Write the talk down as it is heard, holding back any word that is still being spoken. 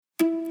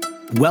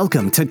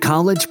Welcome to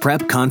College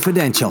Prep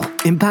Confidential,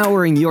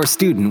 empowering your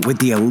student with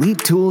the elite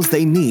tools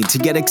they need to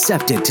get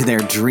accepted to their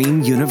dream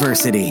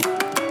university.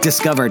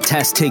 Discover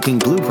test-taking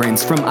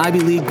blueprints from Ivy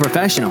League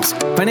professionals,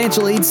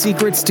 financial aid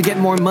secrets to get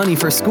more money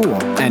for school,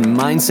 and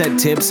mindset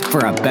tips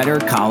for a better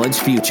college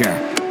future.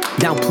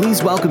 Now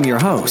please welcome your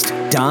host,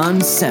 Don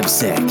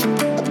Sevcik.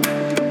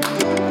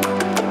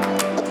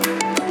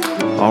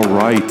 All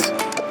right,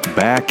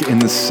 back in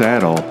the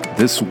saddle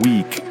this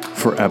week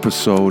for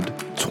episode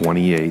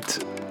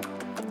 28.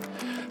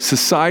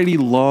 Society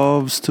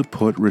loves to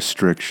put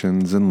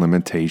restrictions and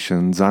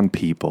limitations on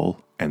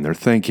people and their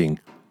thinking.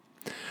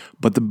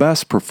 But the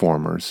best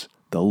performers,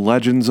 the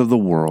legends of the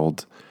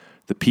world,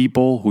 the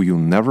people who you'll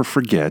never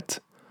forget,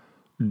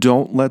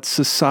 don't let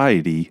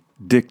society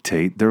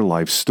dictate their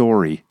life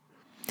story.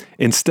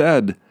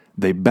 Instead,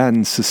 they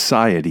bend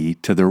society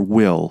to their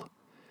will.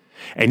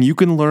 And you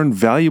can learn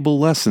valuable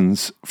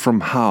lessons from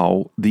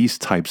how these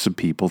types of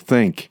people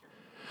think.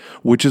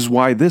 Which is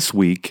why this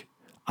week,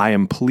 I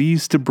am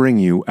pleased to bring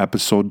you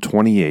episode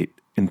 28,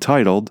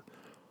 entitled,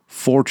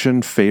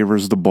 Fortune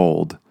Favors the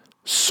Bold,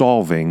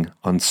 Solving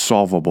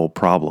Unsolvable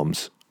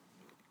Problems.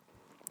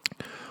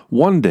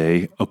 One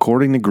day,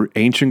 according to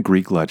ancient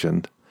Greek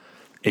legend,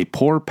 a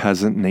poor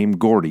peasant named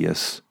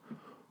Gordius,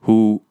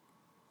 who,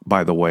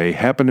 by the way,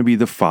 happened to be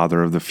the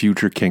father of the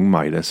future King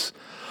Midas,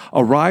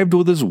 arrived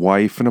with his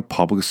wife in a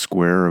public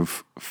square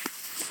of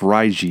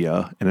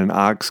Phrygia in an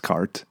ox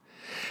cart.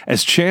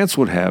 As chance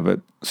would have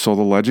it, so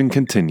the legend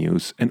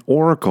continues, an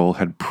oracle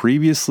had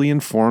previously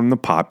informed the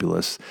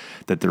populace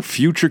that their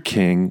future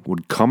king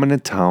would come into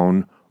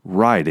town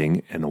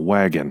riding in a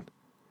wagon.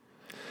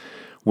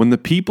 When the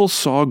people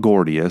saw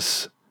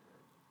Gordius,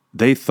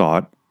 they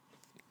thought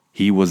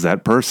he was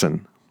that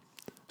person,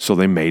 so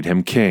they made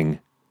him king.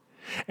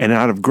 And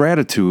out of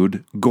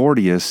gratitude,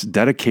 Gordius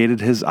dedicated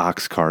his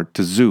ox cart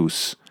to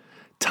Zeus,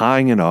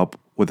 tying it up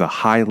with a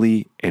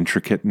highly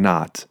intricate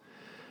knot,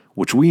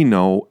 which we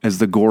know as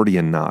the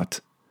Gordian knot.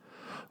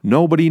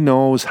 Nobody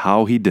knows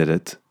how he did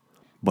it,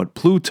 but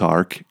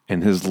Plutarch,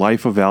 in his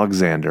Life of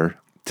Alexander,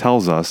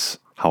 tells us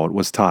how it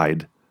was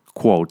tied.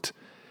 Quote,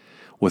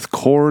 with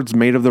cords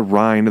made of the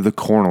rind of the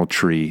cornel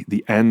tree,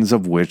 the ends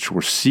of which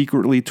were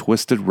secretly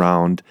twisted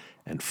round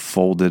and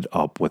folded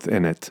up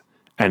within it.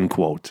 End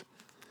quote.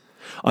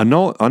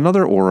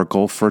 Another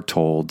oracle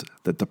foretold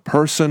that the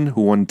person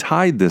who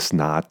untied this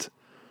knot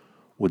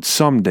would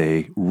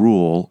someday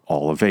rule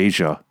all of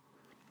Asia.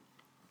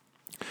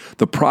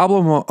 The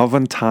problem of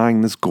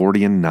untying this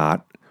Gordian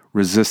knot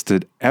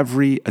resisted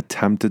every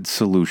attempted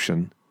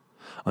solution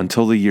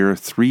until the year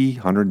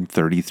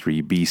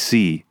 333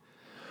 BC,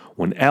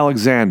 when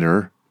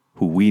Alexander,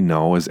 who we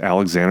know as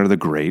Alexander the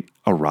Great,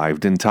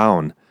 arrived in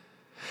town.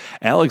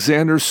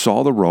 Alexander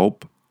saw the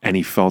rope, and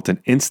he felt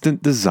an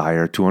instant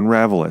desire to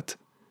unravel it.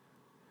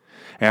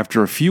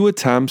 After a few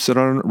attempts at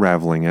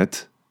unraveling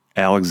it,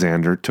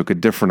 Alexander took a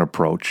different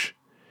approach.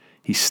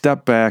 He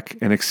stepped back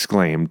and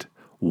exclaimed,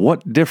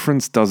 "What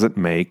difference does it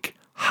make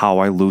how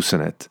I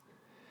loosen it?"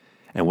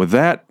 And with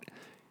that,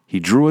 he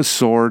drew his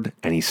sword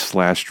and he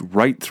slashed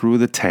right through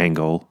the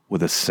tangle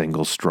with a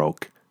single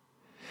stroke.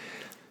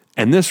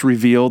 And this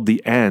revealed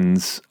the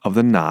ends of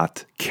the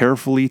knot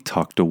carefully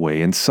tucked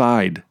away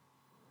inside.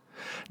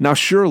 Now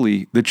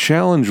surely the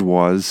challenge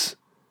was,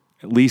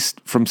 at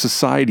least from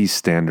society's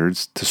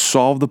standards, to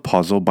solve the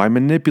puzzle by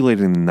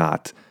manipulating the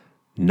knot,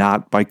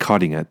 not by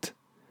cutting it.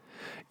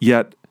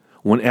 Yet,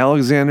 when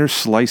Alexander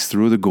sliced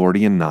through the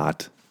Gordian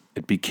knot,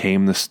 it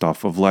became the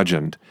stuff of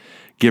legend,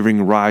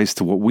 giving rise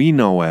to what we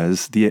know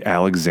as the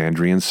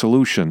Alexandrian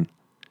solution.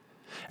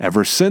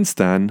 Ever since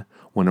then,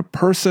 when a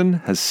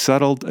person has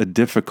settled a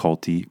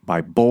difficulty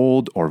by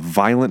bold or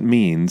violent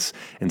means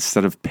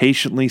instead of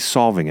patiently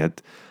solving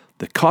it,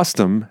 the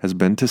custom has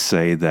been to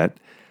say that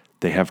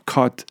they have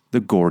cut the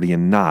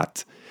Gordian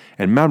knot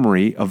in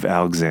memory of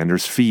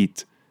Alexander's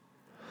feat.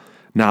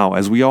 Now,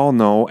 as we all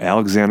know,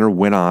 Alexander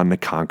went on to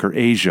conquer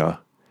Asia,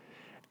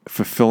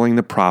 fulfilling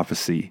the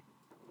prophecy.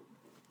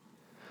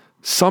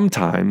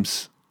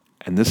 Sometimes,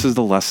 and this is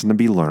the lesson to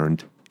be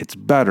learned, it's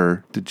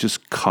better to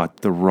just cut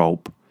the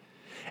rope.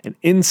 And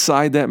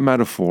inside that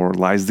metaphor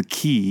lies the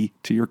key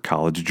to your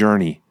college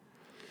journey.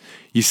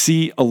 You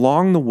see,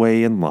 along the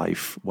way in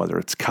life, whether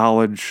it's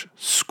college,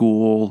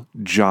 school,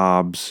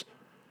 jobs,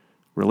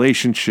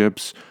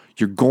 relationships,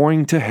 you're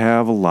going to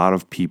have a lot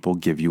of people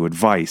give you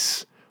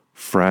advice.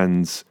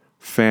 Friends,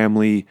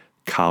 family,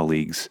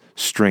 colleagues,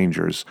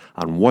 strangers,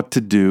 on what to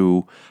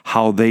do,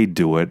 how they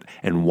do it,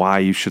 and why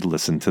you should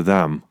listen to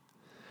them.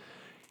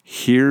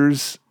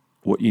 Here's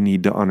what you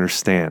need to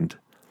understand.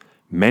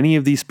 Many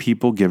of these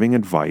people giving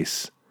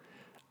advice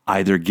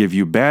either give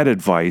you bad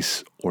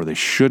advice or they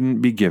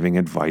shouldn't be giving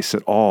advice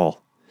at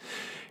all.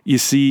 You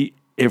see,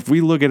 if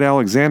we look at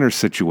Alexander's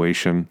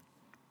situation,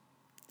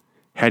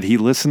 had he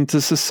listened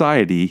to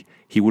society,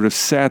 he would have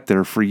sat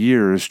there for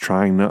years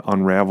trying to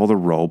unravel the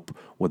rope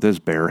with his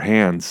bare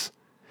hands.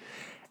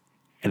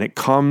 And it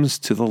comes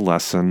to the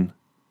lesson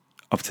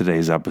of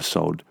today's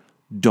episode.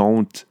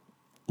 Don't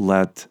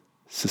let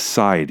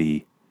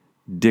society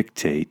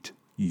dictate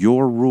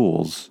your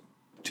rules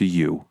to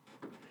you.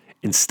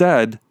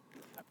 Instead,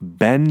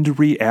 bend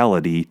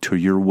reality to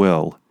your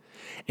will.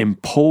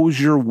 Impose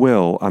your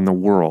will on the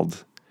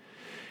world.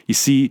 You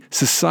see,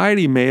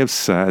 society may have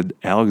said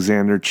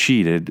Alexander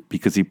cheated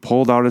because he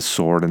pulled out his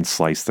sword and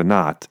sliced the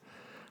knot.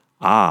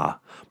 But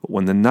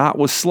when the knot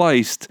was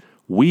sliced,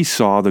 we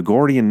saw the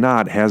Gordian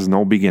knot has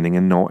no beginning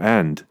and no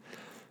end.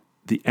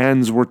 The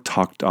ends were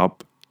tucked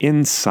up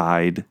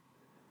inside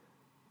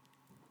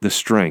the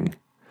string.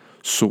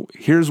 So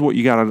here's what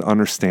you got to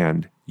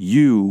understand.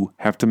 You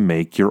have to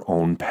make your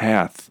own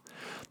path.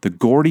 The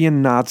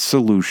Gordian knot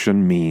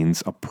solution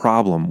means a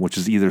problem which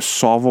is either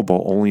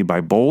solvable only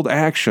by bold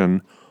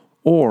action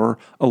or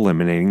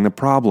eliminating the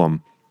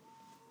problem.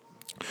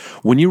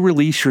 When you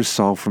release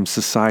yourself from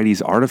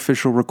society's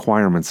artificial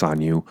requirements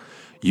on you,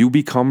 you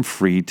become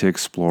free to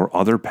explore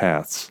other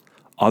paths,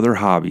 other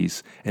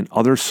hobbies, and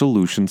other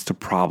solutions to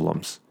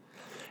problems.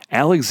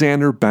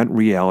 Alexander bent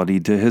reality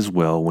to his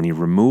will when he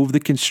removed the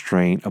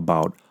constraint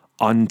about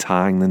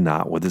untying the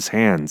knot with his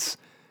hands.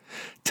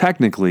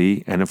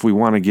 Technically, and if we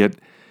want to get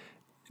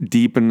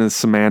deep into the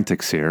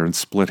semantics here and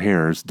split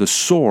hairs, the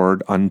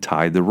sword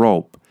untied the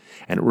rope,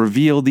 and it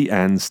revealed the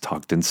ends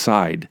tucked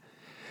inside.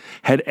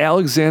 Had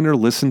Alexander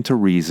listened to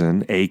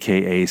reason,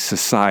 aka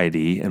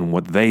society, and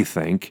what they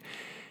think,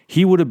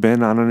 he would have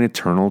been on an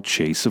eternal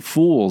chase of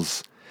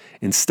fools.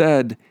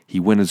 Instead, he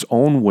went his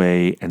own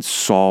way and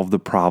solved the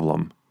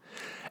problem.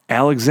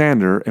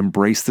 Alexander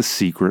embraced the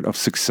secret of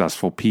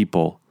successful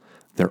people.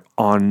 They're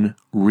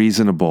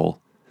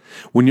unreasonable.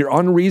 When you're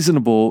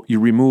unreasonable, you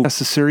remove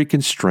necessary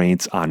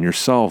constraints on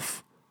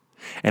yourself.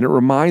 And it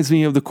reminds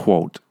me of the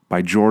quote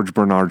by George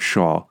Bernard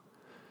Shaw.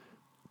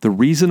 The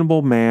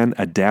reasonable man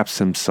adapts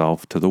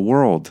himself to the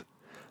world.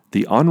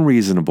 The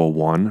unreasonable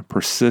one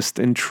persists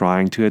in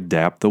trying to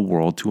adapt the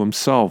world to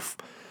himself.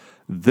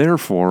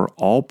 Therefore,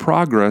 all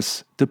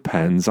progress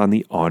depends on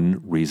the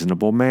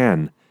unreasonable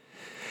man.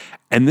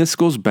 And this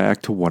goes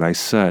back to what I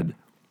said.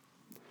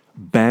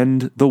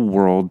 Bend the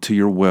world to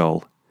your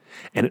will.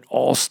 And it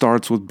all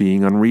starts with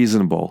being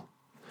unreasonable.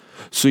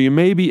 So you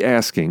may be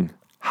asking,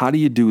 how do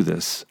you do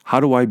this? How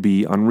do I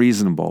be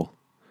unreasonable?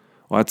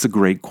 Well, that's a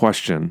great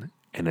question.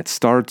 And it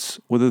starts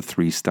with a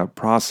 3-step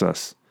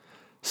process.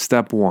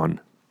 Step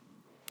 1,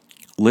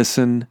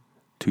 listen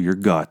to your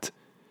gut.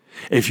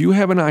 If you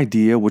have an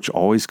idea which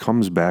always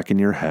comes back in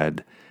your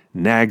head,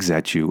 nags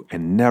at you,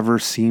 and never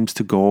seems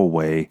to go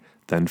away,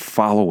 then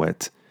follow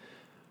it.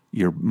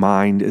 Your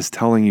mind is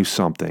telling you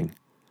something.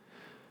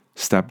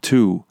 Step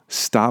 2,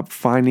 stop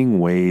finding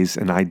ways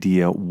an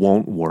idea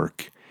won't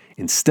work.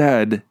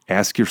 Instead,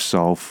 ask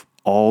yourself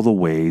all the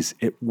ways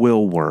it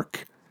will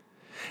work.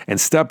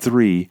 And step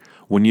 3,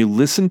 when you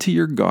listen to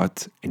your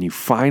gut and you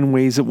find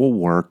ways it will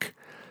work,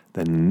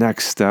 then the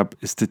next step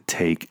is to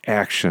take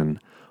action.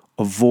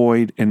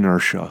 Avoid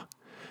inertia.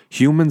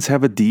 Humans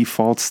have a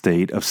default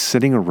state of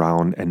sitting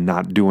around and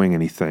not doing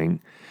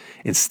anything.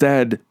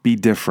 Instead, be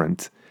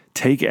different.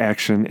 Take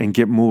action and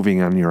get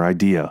moving on your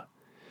idea.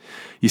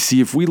 You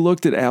see, if we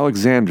looked at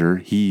Alexander,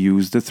 he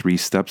used a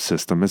 3-step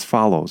system as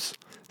follows.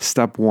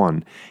 Step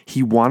 1,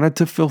 he wanted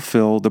to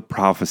fulfill the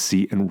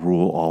prophecy and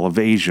rule all of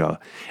Asia.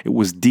 It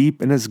was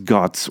deep in his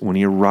guts when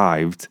he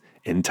arrived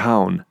in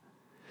town.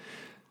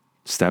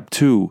 Step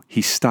 2,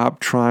 he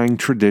stopped trying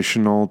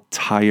traditional,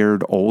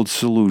 tired, old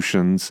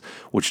solutions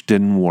which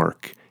didn't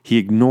work. He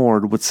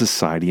ignored what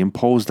society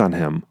imposed on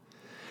him.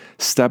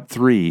 Step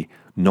 3,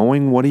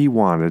 knowing what he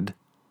wanted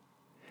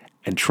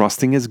and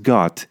trusting his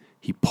gut,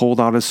 he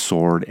pulled out his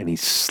sword and he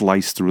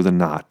sliced through the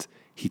knot.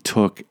 He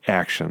took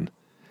action.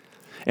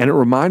 And it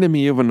reminded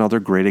me of another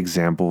great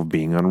example of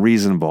being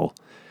unreasonable.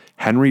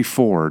 Henry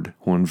Ford,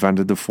 who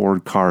invented the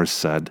Ford cars,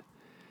 said,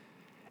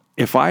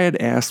 "If I had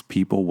asked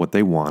people what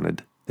they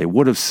wanted, they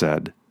would have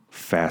said,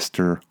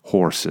 faster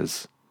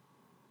horses."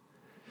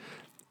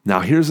 Now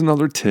here's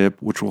another tip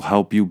which will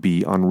help you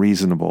be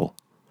unreasonable.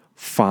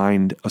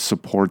 Find a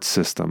support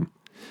system.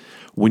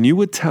 When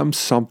you attempt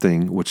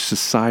something which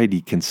society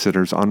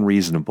considers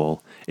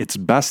unreasonable, it's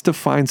best to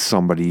find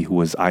somebody who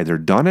has either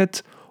done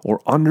it or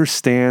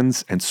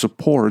understands and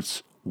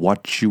supports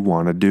what you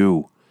want to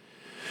do.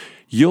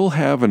 You'll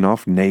have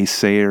enough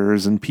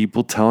naysayers and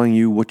people telling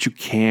you what you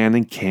can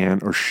and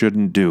can't or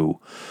shouldn't do.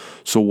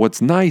 So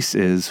what's nice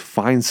is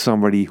find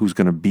somebody who's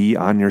going to be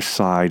on your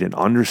side and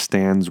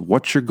understands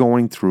what you're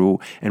going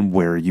through and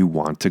where you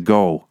want to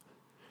go.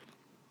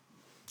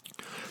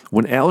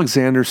 When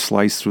Alexander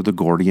sliced through the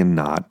Gordian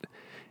knot,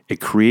 it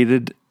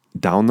created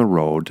down the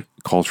road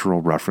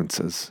cultural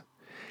references.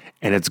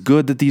 And it's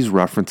good that these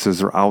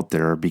references are out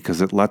there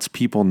because it lets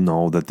people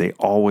know that they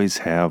always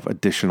have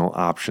additional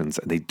options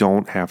and they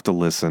don't have to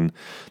listen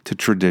to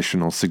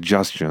traditional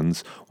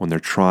suggestions when they're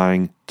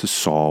trying to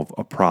solve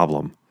a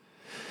problem.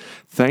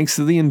 Thanks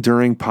to the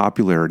enduring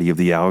popularity of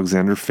the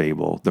Alexander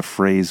fable, the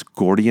phrase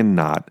Gordian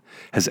knot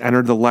has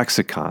entered the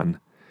lexicon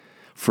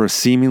for a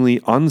seemingly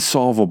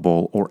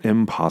unsolvable or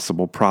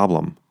impossible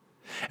problem.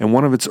 And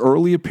one of its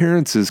early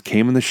appearances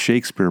came in the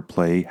Shakespeare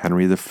play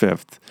Henry V,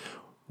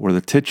 where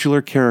the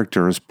titular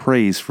character is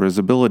praised for his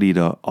ability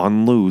to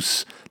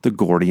unloose the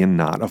Gordian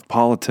knot of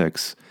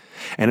politics.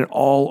 And it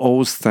all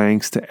owes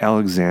thanks to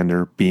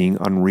Alexander being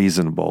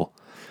unreasonable,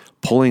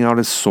 pulling out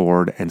his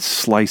sword and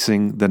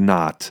slicing the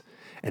knot,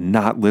 and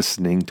not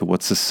listening to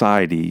what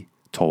society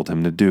told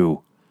him to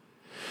do.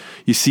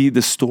 You see,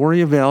 the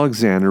story of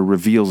Alexander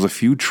reveals a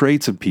few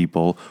traits of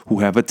people who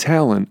have a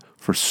talent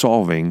for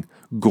solving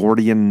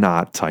Gordian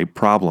knot type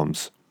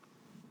problems.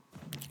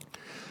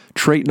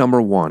 Trait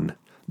number 1,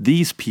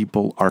 these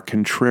people are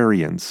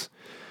contrarians.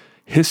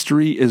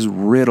 History is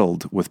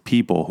riddled with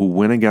people who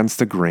went against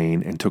the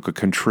grain and took a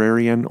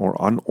contrarian or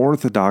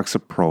unorthodox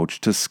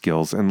approach to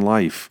skills in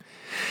life.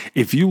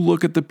 If you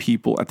look at the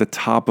people at the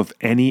top of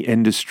any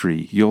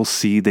industry, you'll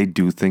see they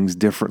do things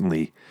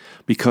differently.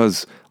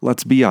 Because,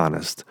 let's be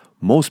honest,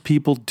 most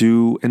people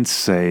do and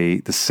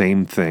say the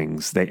same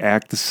things. They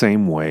act the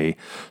same way.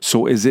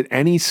 So is it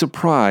any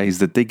surprise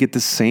that they get the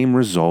same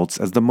results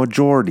as the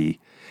majority,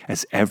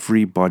 as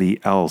everybody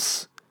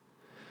else?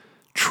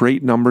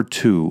 Trait number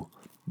 2,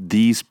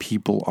 these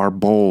people are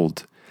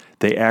bold.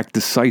 They act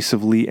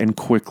decisively and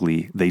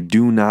quickly. They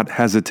do not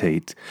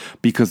hesitate,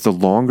 because the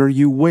longer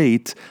you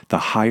wait, the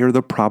higher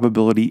the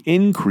probability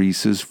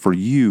increases for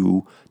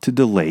you to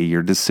delay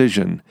your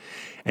decision.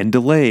 And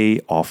delay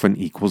often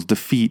equals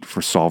defeat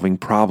for solving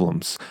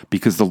problems,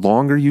 because the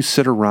longer you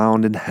sit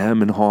around and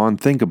hem and haw and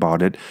think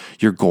about it,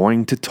 you're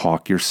going to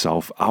talk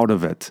yourself out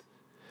of it.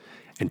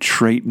 And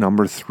trait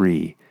number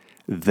 3,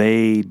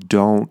 they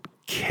don't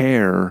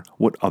care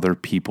what other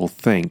people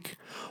think.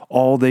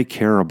 All they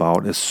care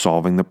about is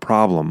solving the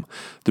problem.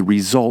 The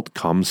result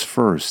comes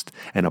first,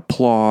 and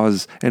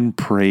applause and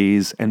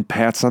praise and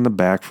pats on the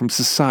back from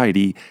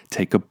society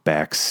take a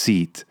back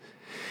seat.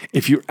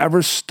 If you're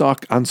ever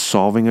stuck on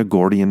solving a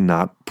Gordian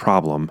knot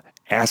problem,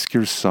 ask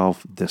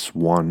yourself this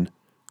one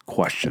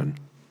question.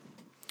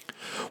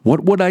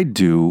 What would I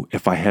do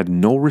if I had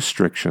no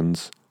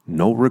restrictions,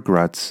 no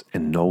regrets,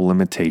 and no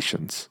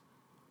limitations?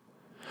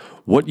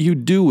 What you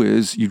do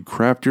is you'd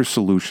craft your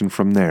solution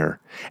from there,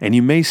 and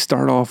you may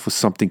start off with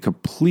something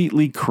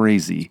completely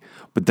crazy,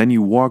 but then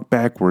you walk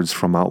backwards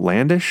from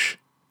outlandish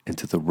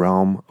into the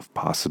realm of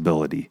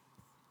possibility.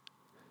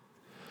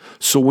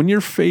 So when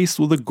you're faced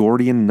with a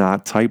Gordian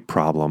knot type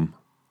problem,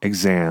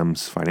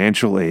 exams,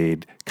 financial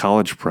aid,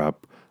 college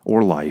prep,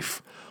 or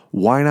life,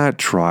 why not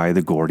try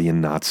the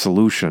Gordian knot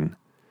solution?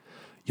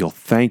 You'll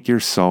thank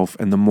yourself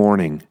in the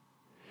morning,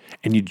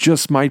 and you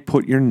just might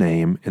put your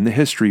name in the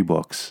history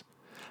books.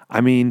 I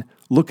mean,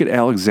 look at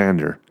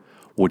Alexander.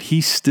 Would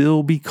he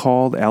still be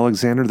called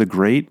Alexander the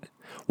Great?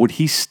 Would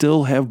he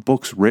still have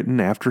books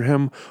written after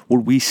him?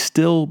 Would we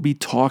still be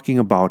talking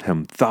about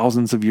him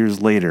thousands of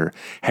years later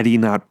had he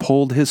not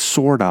pulled his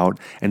sword out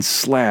and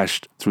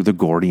slashed through the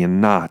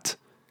Gordian knot?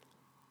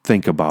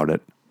 Think about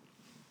it.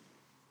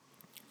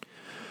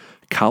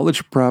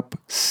 College prep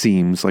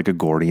seems like a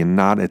Gordian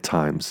knot at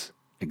times.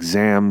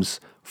 Exams,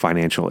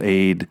 financial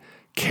aid,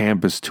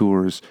 campus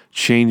tours,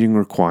 changing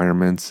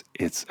requirements.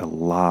 It's a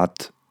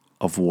lot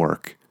of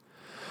work.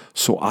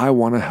 So I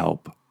want to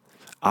help.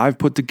 I've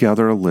put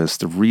together a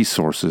list of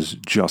resources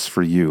just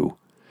for you,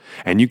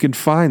 and you can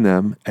find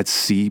them at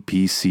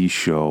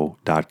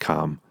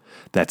cpcshow.com.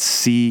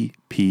 That's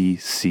cpcshow.com.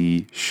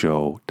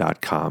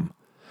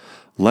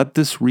 Let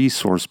this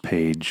resource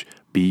page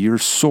be your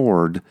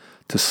sword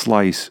to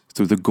slice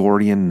through the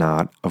Gordian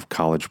knot of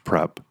college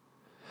prep.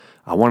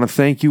 I want to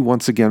thank you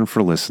once again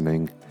for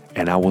listening,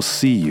 and I will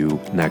see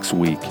you next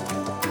week.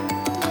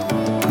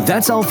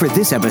 That's all for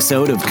this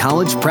episode of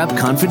College Prep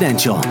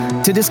Confidential.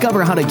 To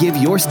discover how to give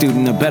your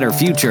student a better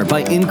future by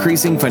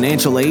increasing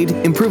financial aid,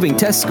 improving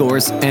test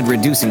scores, and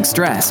reducing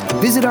stress,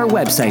 visit our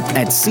website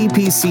at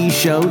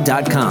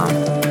cpcshow.com.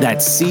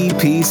 That's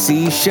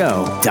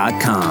cpcshow.com.